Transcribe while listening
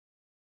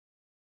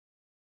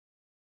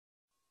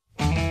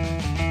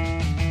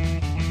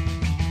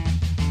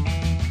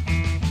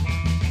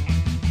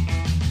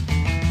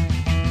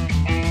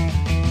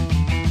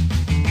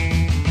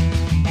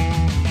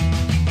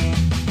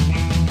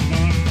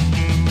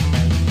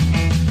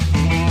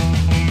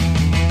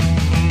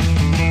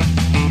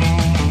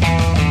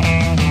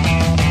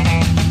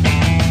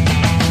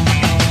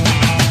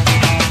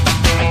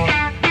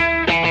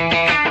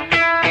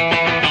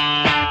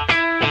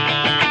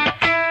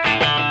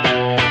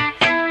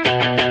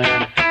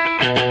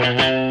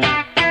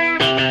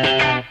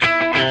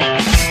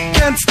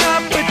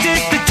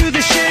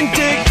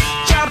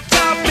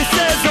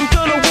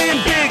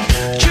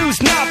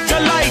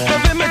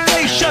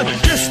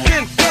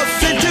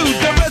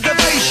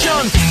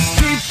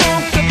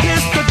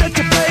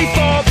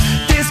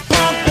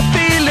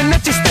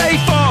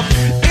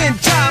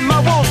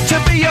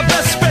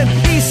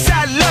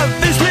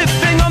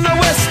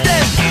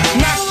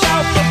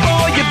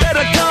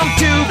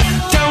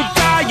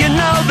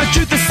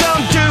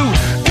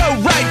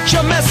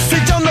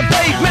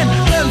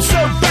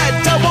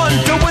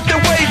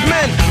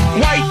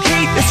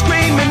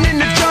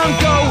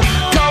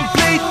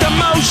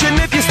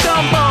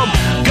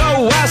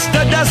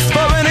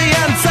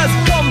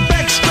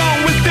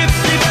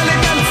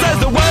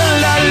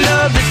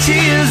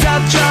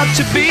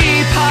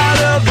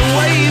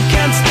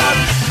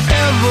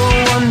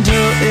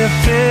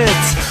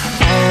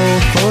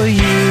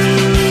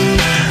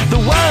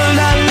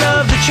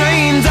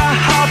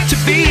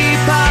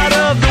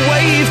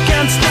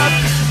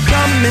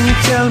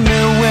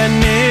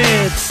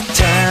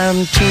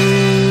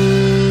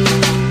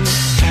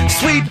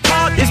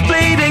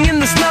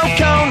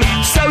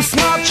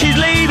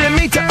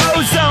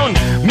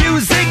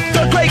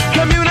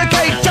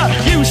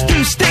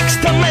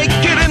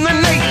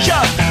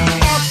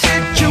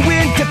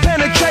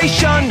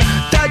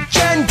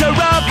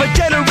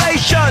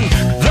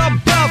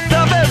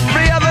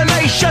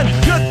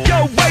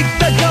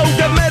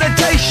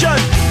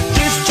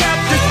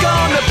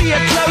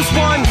close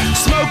one.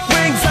 Smoke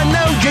rings, I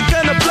know you're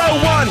gonna blow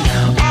one.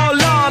 All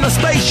on a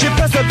spaceship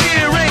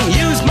persevering.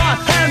 Use my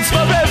hands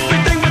for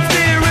everything but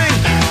steering.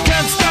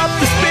 Can't stop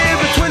the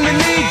spirits when they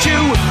need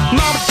you.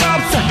 Mom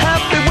tops are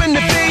happy when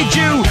they feed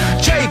you.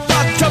 J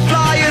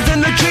butterflies in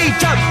the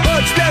treetop.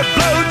 Birds that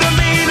blow the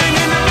meaning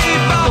in the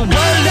meatball. The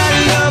world I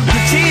love,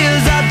 the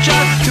tears I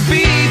drop. To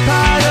be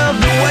part of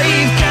the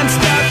wave can't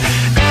stop.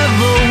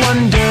 Ever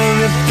wonder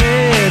if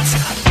it's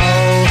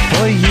all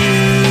for you?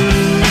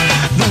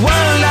 The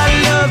world I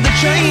love, the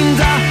chains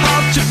I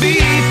hop. To be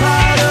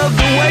part of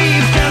the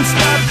wave can't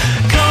stop.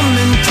 Come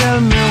and tell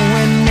me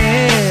when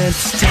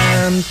it's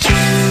time to.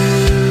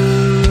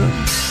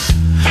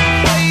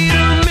 Wait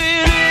a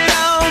minute,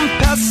 I'm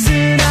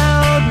passing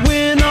out,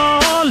 win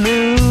or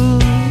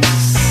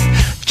lose,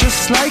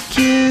 just like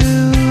you.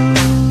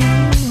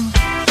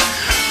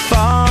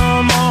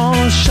 Far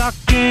more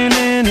shocking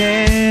than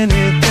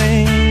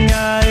anything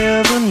I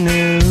ever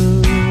knew.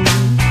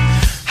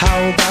 How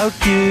about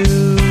you?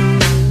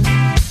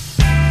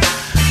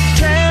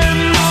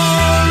 10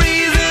 more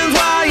reasons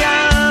why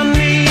I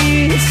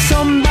need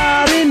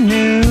somebody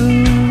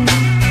new,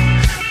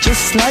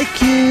 just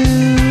like you.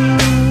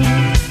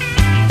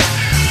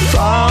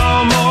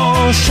 Far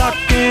more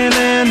shocking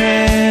than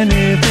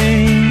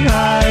anything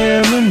I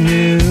ever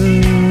knew.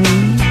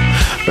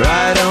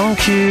 Right on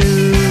cue.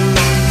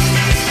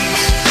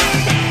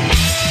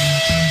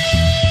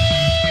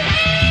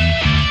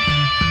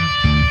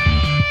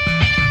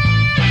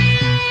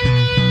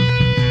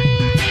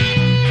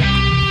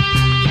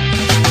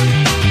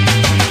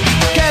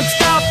 Can't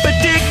stop,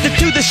 addicted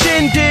to the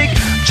shindig.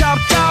 Chop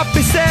top,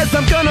 he says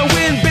I'm gonna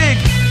win big.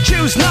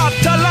 Choose not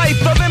a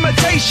life of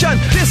imitation.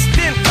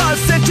 Distant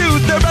us into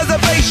the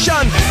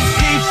reservation.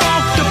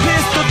 Defunct the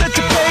pistol that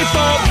you pay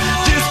for.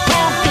 Just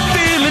pump the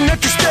feeling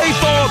that you stay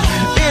for.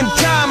 In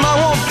time I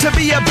want to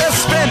be your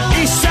best friend.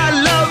 Eastside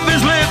love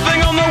is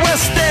living on the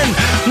west end.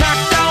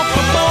 Knocked out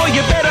before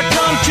you better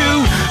come to.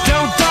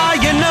 Don't die,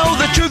 you know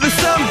the truth is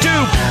some do.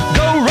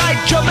 Go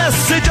write your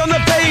message on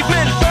the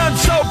pavement. Burn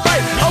so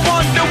bright, I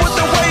wonder what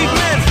the wave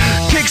meant.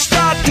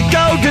 Kickstart the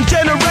golden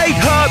generate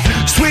hub.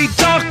 Sweet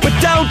talk but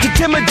don't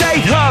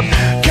intimidate hub.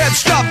 Can't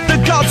stop the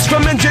gods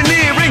from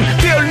engineering.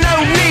 Feel no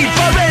need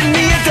for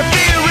any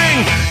interfering.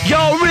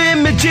 Your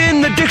image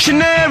in the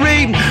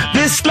dictionary.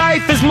 This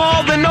life is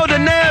more than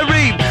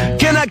ordinary.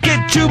 Can I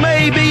get you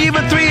maybe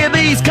even 3 of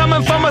these?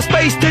 Coming from a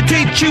space to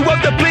teach you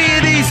of the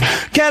Pleiades.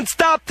 Can't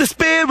stop the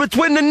spirits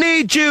when they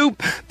need you.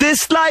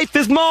 This life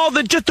is more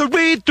than just a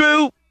read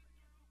through.